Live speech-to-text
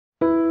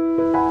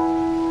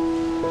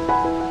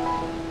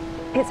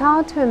It's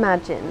hard to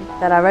imagine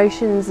that our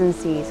oceans and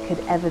seas could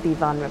ever be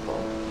vulnerable,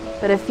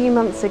 but a few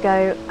months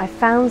ago I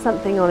found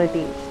something on a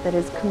beach that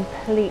has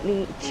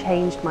completely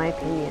changed my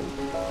opinion.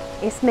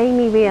 It's made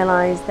me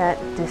realise that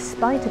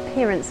despite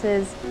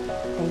appearances,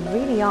 they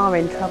really are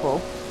in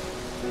trouble.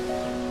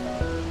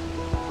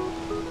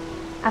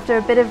 After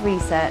a bit of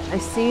research, I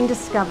soon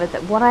discovered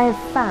that what I have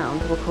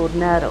found were called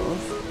nurdles.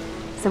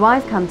 So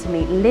I've come to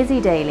meet Lizzie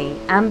Daly,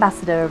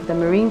 Ambassador of the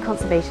Marine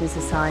Conservation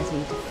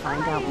Society, to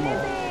find out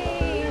more.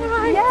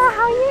 Yeah,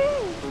 how are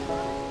you?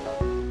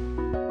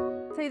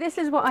 So this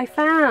is what I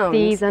found.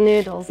 These are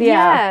nurdles,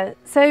 yeah.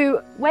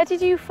 So where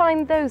did you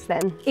find those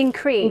then? In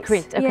Crete. In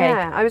Crete, okay.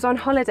 Yeah, I was on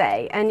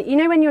holiday, and you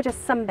know when you're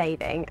just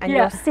sunbathing and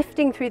you're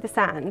sifting through the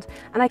sand,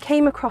 and I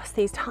came across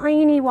these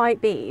tiny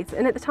white beads,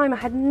 and at the time I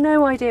had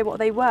no idea what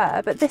they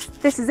were, but this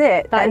is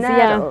it. They're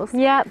nurdles.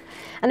 Yeah.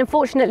 And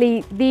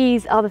unfortunately,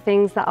 these are the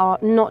things that are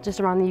not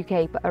just around the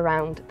UK, but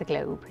around the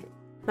globe.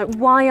 Like,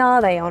 why are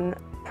they on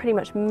pretty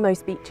much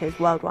most beaches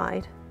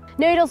worldwide?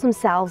 Nurdles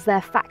themselves,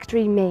 they're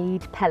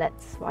factory-made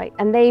pellets, right?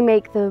 And they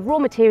make the raw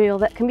material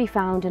that can be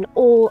found in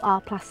all our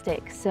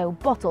plastics, so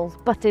bottles,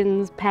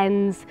 buttons,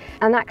 pens.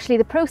 And actually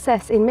the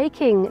process in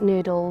making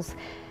nurdles,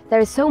 there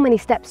are so many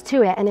steps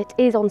to it, and it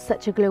is on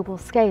such a global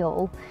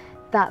scale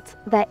that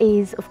there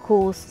is, of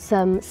course,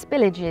 some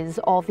spillages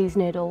of these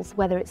nurdles,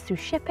 whether it's through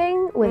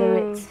shipping, whether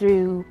it's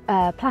through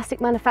plastic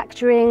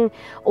manufacturing,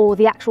 or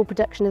the actual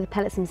production of the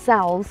pellets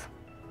themselves.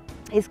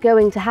 Is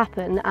going to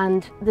happen,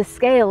 and the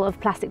scale of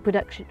plastic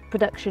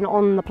production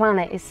on the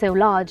planet is so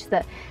large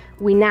that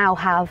we now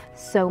have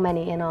so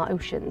many in our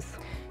oceans.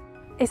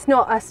 It's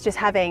not us just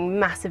having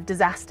massive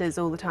disasters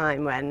all the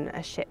time when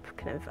a ship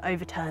kind of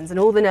overturns and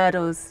all the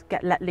nurdles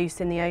get let loose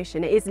in the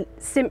ocean. It is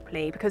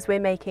simply because we're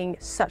making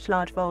such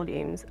large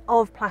volumes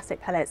of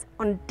plastic pellets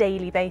on a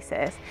daily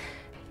basis.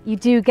 You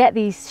do get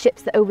these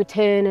ships that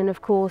overturn and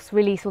of course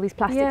release all these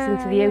plastics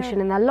into the ocean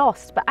and they're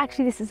lost, but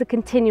actually this is a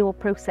continual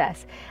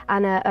process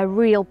and a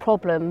real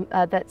problem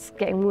that's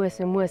getting worse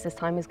and worse as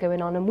time is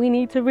going on, and we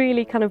need to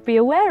really kind of be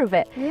aware of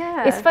it.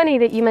 Yeah. It's funny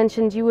that you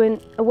mentioned you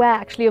weren't aware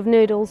actually of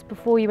nurdles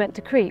before you went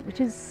to Crete,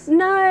 which is...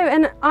 No,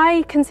 and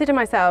I consider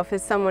myself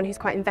as someone who's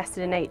quite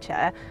invested in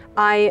nature.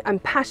 I am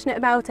passionate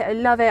about it, I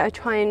love it, I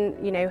try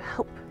and, you know,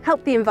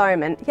 help the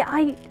environment. Yeah,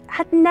 I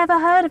had never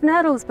heard of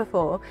nurdles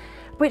before,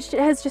 which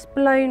has just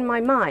blown my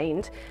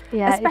mind,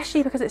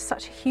 especially because it's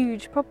such a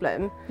huge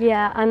problem.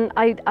 Yeah, and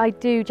I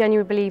do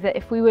genuinely believe that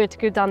if we were to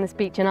go down this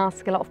beach and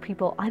ask a lot of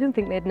people, I don't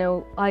think they'd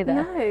know either.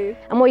 No.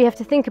 And what you have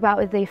to think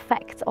about is the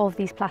effect of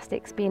these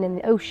plastics being in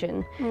the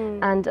ocean,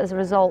 and as a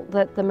result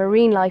that the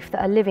marine life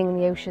that are living in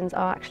the oceans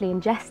are actually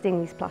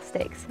ingesting these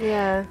plastics.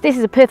 Yeah. This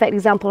is a perfect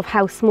example of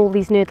how small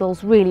these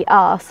nurdles really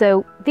are.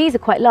 So these are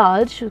quite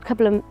large, a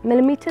couple of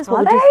millimetres.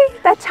 Are they?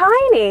 They're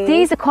tiny.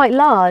 These are quite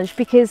large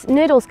because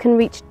nurdles can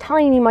reach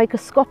tiny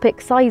microscopic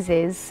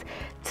sizes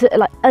to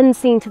like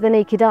unseen to the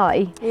naked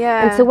eye.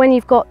 Yeah. And so when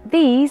you've got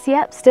these,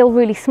 still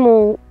really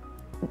small,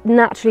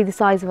 naturally the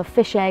size of a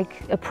fish egg,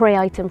 a prey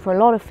item for a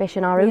lot of fish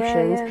in our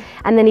oceans,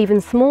 and then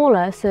even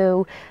smaller,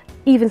 so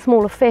even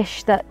smaller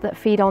fish that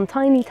feed on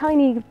tiny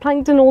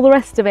plankton, all the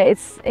rest of it.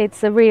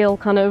 It's a real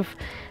kind of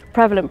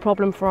prevalent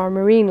problem for our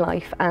marine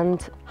life,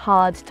 and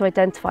hard to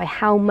identify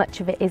how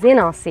much of it is in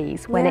our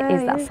seas when it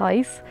is that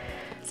size.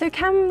 So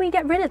can we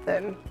get rid of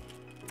them?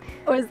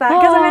 Or is that,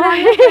 because I mean,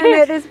 I'm looking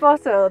at this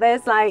bottle,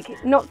 there's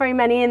like not very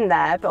many in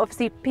there, but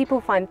obviously people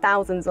find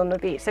thousands on the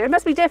beach, so it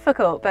must be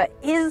difficult, but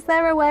is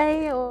there a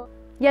way? Or?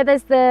 Yeah,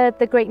 there's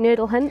the Great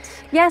Nurdle Hunt.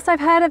 Yes,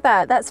 I've heard of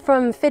that. That's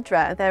from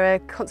FIDRA. They're a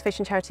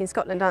conservation charity in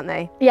Scotland, aren't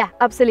they? Yeah,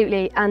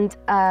 absolutely. And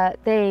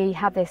they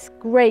have this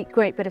great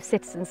bit of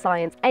citizen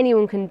science.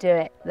 Anyone can do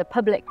it. The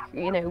public,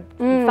 you know,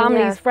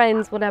 families,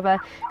 friends, whatever,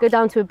 go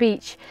down to a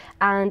beach,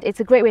 and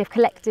it's a great way of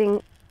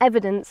collecting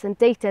evidence and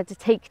data to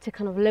take to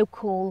kind of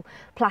local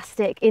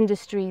plastic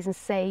industries and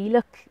say,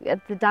 look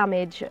at the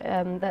damage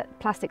that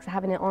plastics are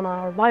having on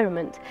our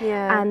environment.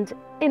 Yeah. And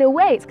in a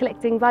way it's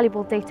collecting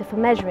valuable data for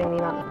measuring the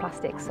amount of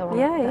plastics that are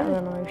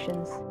on our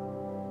oceans.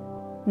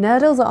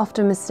 Nurdles are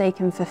often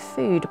mistaken for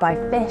food by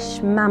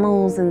fish,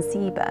 mammals and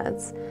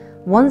seabirds.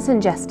 Once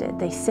ingested,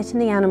 they sit in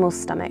the animal's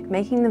stomach,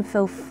 making them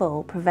feel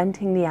full,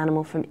 preventing the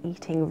animal from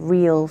eating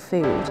real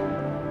food.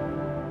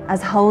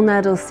 As whole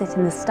nurdles sit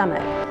in the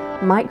stomach,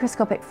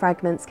 microscopic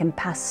fragments can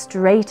pass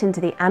straight into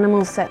the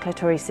animal's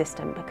circulatory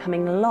system,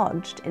 becoming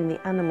lodged in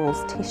the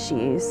animal's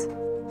tissues.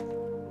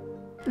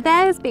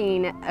 There's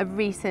been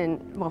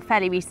a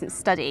fairly recent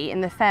study in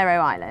the Faroe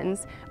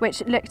Islands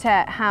which looked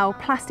at how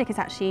plastic is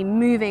actually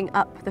moving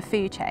up the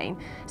food chain.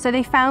 So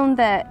they found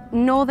that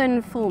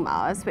northern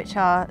fulmars, which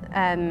are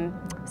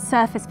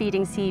surface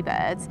feeding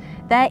seabirds,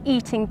 they're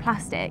eating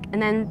plastic, and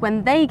then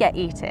when they get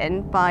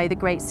eaten by the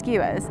great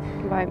skuas,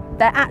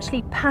 they're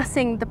actually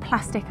passing the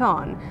plastic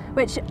on,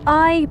 which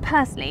I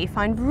personally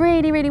find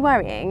really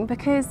worrying,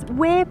 because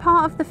we're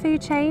part of the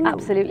food chain.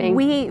 Absolutely.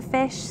 We eat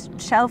fish,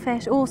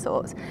 shellfish, all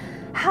sorts.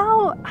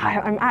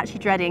 I'm actually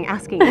dreading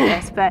asking you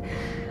this, but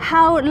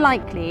how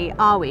likely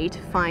are we to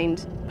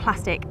find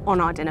plastic on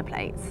our dinner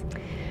plates?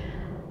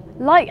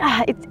 Like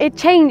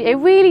it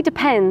really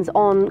depends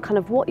on kind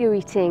of what you're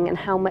eating and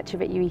how much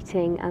of it you're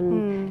eating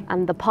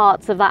and the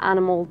parts of that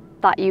animal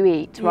that you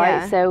eat, right?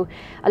 Yeah. So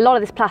a lot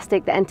of this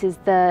plastic that enters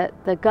the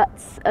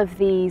guts of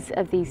these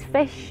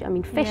fish. I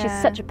mean, fish is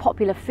such a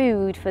popular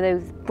food for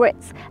those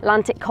Brits.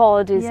 Atlantic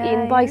cod is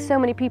eaten by so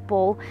many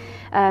people,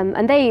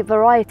 and they eat a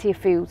variety of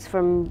foods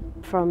from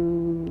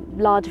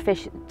larger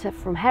fish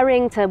from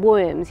herring to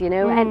worms, you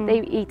know, and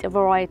they eat a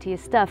variety of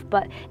stuff.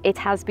 But it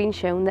has been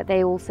shown that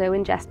they also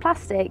ingest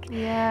plastic.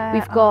 Yeah.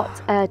 We've got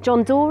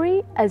John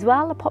Dory as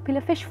well, a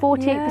popular fish.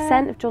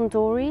 48% of John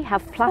Dory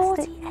have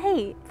plastic.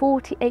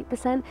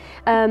 48%.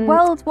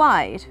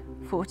 Worldwide,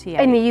 48.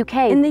 In the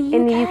UK. In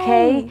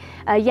the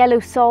UK. Yellow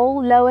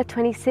sole, lower,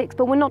 26.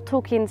 But we're not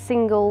talking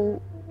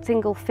single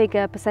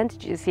figure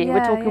percentages here.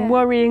 We're talking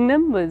worrying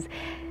numbers.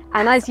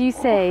 And as you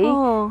say,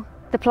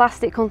 the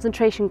plastic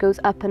concentration goes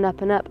up and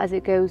up and up as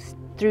it goes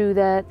through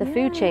the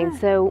food chain.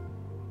 So,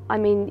 I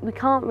mean, we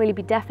can't really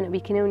be definite. We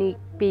can only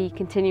be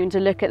continuing to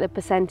look at the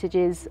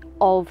percentages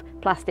of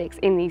plastics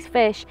in these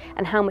fish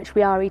and how much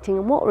we are eating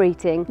and what we're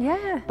eating.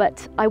 Yeah.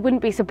 But I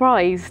wouldn't be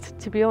surprised,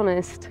 to be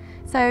honest.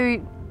 So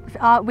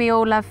we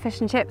all love fish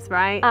and chips,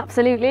 right?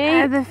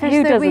 Absolutely. The fish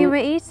Who that doesn't? we were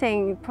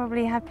eating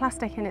probably had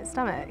plastic in its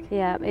stomach.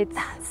 Yeah,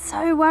 That's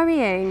so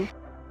worrying.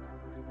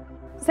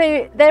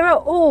 So there are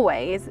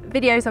always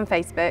videos on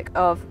Facebook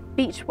of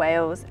beach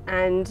whales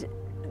and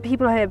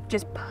people are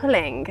just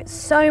pulling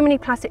so many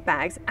plastic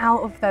bags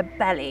out of their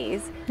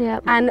bellies.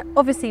 Yeah. And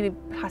obviously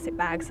plastic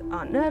bags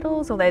aren't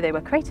nurdles, although they were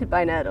created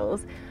by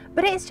nurdles.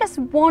 But it's just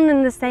one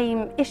and the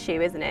same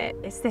issue, isn't it?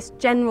 It's this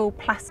general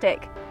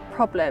plastic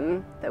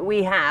problem that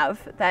we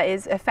have that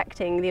is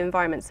affecting the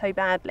environment so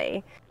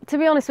badly. To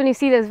be honest, when you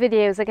see those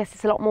videos, I guess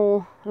it's a lot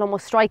more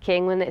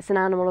striking when it's an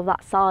animal of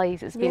that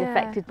size that's been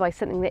affected by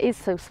something that is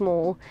so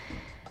small.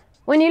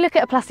 When you look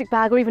at a plastic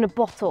bag or even a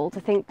bottle, to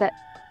think that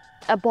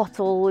a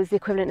bottle is the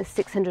equivalent of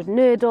 600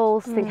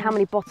 nurdles, think how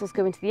many bottles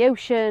go into the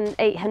ocean,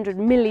 800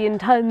 million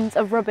tonnes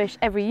of rubbish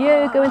every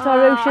year go into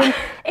our ocean.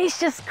 It's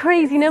just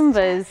crazy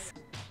numbers.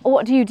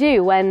 What do you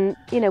do when,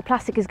 you know,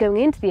 plastic is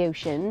going into the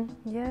ocean,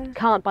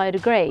 can't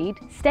biodegrade,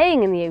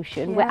 staying in the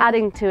ocean, we're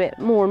adding to it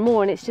more and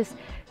more, and it's just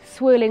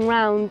swirling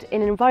around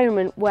in an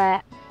environment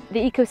where the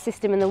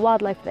ecosystem and the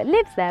wildlife that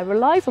lives there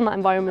relies on that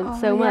environment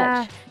so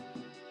much.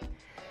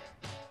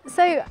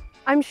 So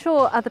I'm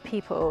sure other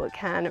people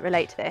can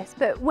relate to this,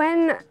 but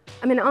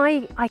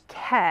I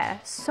care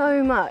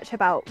so much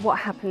about what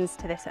happens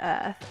to this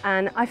earth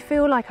and I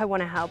feel like I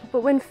want to help,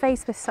 but when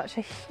faced with such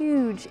a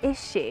huge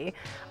issue,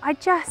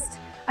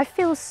 I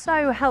feel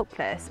so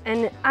helpless.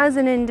 And as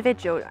an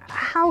individual,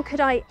 how could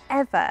I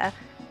ever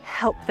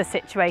help the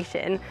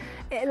situation?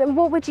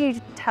 What would you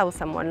tell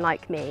someone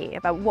like me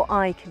about what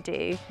I could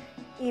do,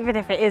 even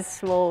if it is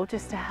small,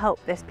 just to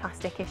help this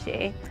plastic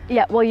issue?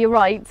 Yeah, well, you're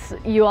right.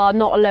 You are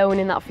not alone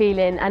in that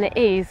feeling, and it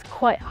is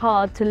quite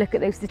hard to look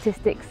at those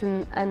statistics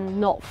and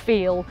not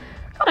feel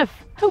kind of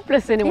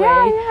hopeless in a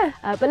way.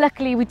 But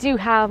luckily we do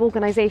have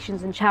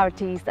organisations and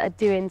charities that are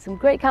doing some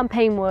great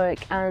campaign work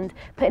and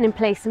putting in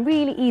place some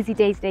really easy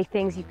day-to-day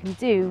things you can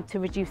do to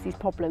reduce these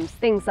problems.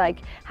 Things like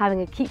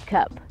having a keep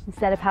cup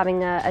instead of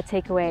having a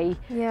takeaway.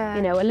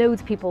 You know,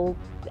 loads of people,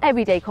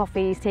 everyday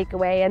coffees,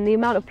 takeaway, and the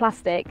amount of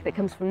plastic that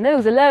comes from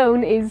those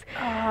alone is,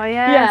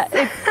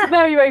 it's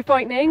very, very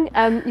frightening.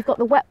 You've got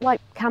the wet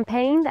wipe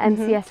campaign that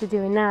MCS are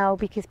doing now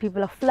because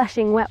people are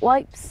flushing wet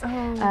wipes.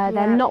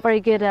 They're not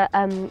very good at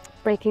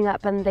breaking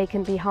up, and they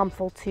can be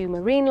harmful to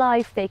marine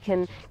life. They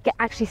can get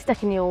actually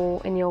stuck in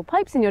your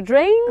pipes, in your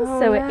drains,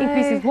 so it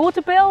increases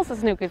water bills.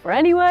 That's no good for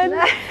anyone.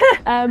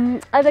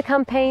 Other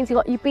campaigns, you've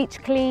got your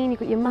beach clean,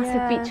 you've got your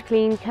massive beach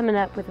clean coming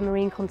up with the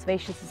Marine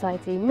Conservation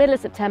Society, middle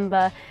of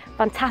September.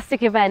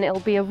 Fantastic event. It'll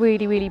be a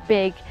really, really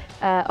big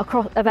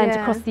event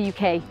across the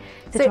UK.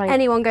 So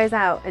anyone goes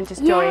out and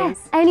just joins?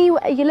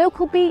 Your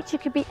local beach,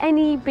 it could be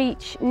any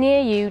beach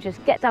near you,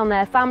 just get down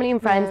there, family and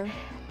friends,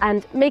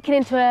 and make it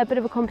into a bit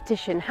of a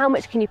competition. How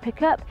much can you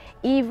pick up?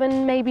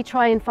 Even maybe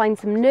try and find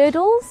some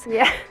nurdles,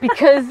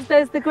 because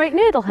there's the Great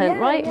Nurdle Hunt,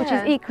 right? Which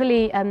is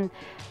equally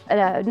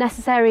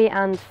necessary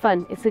and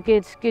fun. It's a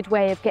good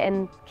way of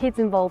getting kids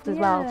involved as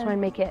well. Try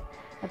and make it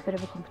a bit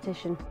of a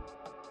competition.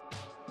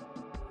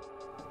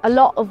 A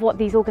lot of what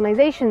these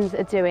organisations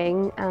are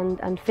doing,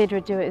 and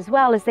FIDRA do it as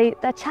well, is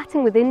they're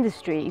chatting with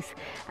industries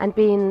and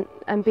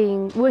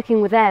working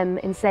with them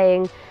in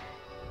saying,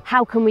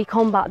 how can we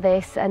combat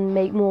this and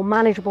make more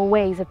manageable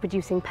ways of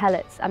producing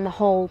pellets and the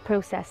whole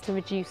process to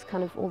reduce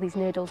kind of all these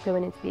nurdles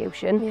going into the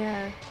ocean.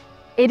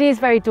 It is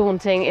very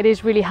daunting. It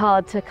is really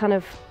hard to kind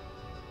of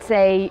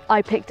say,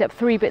 I picked up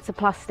 3 bits of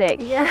plastic.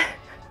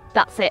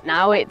 That's it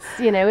now. It's,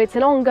 you know, it's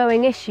an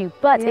ongoing issue,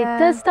 but it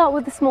does start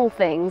with the small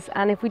things,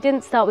 and if we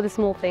didn't start with the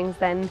small things,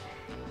 then,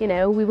 you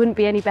know, we wouldn't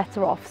be any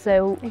better off.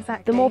 So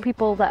the more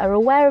people that are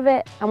aware of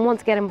it and want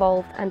to get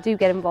involved and do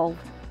get involved,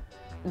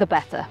 the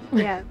better.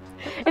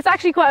 It's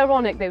actually quite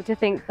ironic though to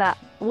think that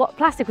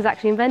plastic was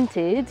actually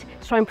invented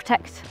to try and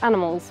protect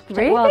animals, protect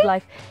Really?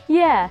 wildlife.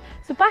 Yeah.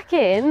 So back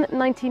in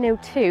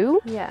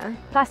 1902, Yeah.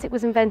 plastic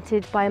was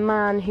invented by a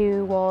man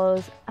who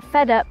was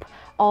fed up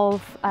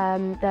of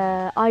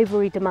the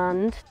ivory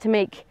demand to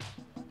make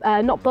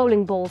not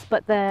bowling balls,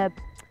 but the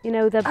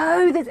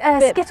Oh,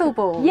 the skittle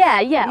balls. yeah,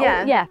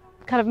 Yeah.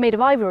 kind of made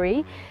of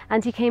ivory,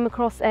 and he came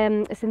across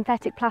a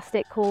synthetic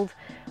plastic called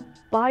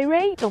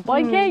Byrate or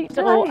Bygate,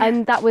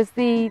 and that was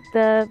the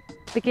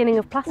beginning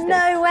of plastic.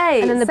 No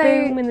way. And then the So-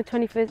 boom in the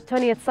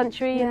 20th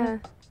century. Yeah.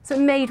 So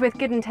made with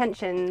good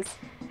intentions.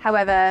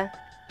 However,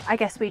 I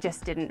guess we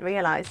just didn't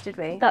realise, did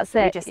we? That's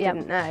We it, just yeah.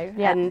 didn't know.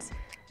 Yeah. And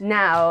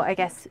now, I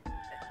guess,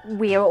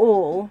 we are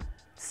all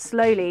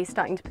slowly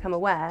starting to become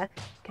aware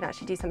we can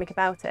actually do something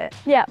about it.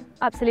 Yeah,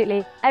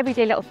 absolutely.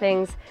 Everyday little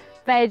things.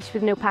 Veg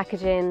with no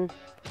packaging.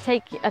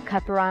 Take a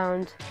cup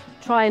around.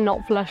 Try and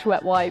not flush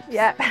wet wipes.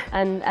 Yeah.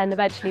 And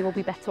eventually we'll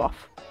be better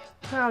off.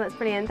 Oh, that's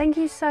brilliant. Thank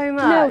you so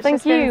much. No, thank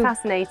It's been you.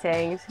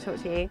 fascinating to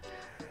talk to you.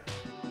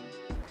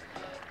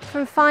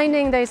 From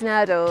finding those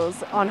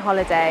nurdles on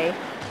holiday,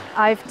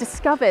 I've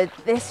discovered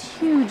this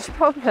huge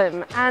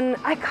problem, and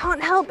I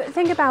can't help but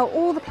think about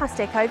all the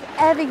plastic I've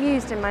ever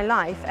used in my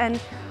life and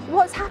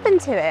what's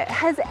happened to it.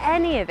 Has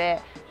any of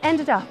it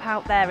ended up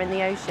out there in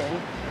the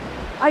ocean?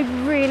 I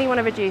really want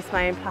to reduce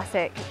my own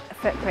plastic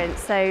footprint,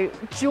 so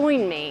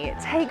join me,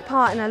 take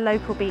part in a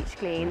local beach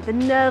clean, the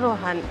nurdle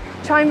hunt,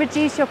 try and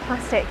reduce your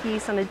plastic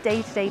use on a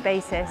day-to-day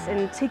basis,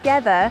 and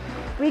together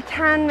we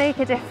can make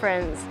a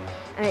difference,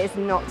 and it is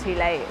not too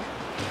late.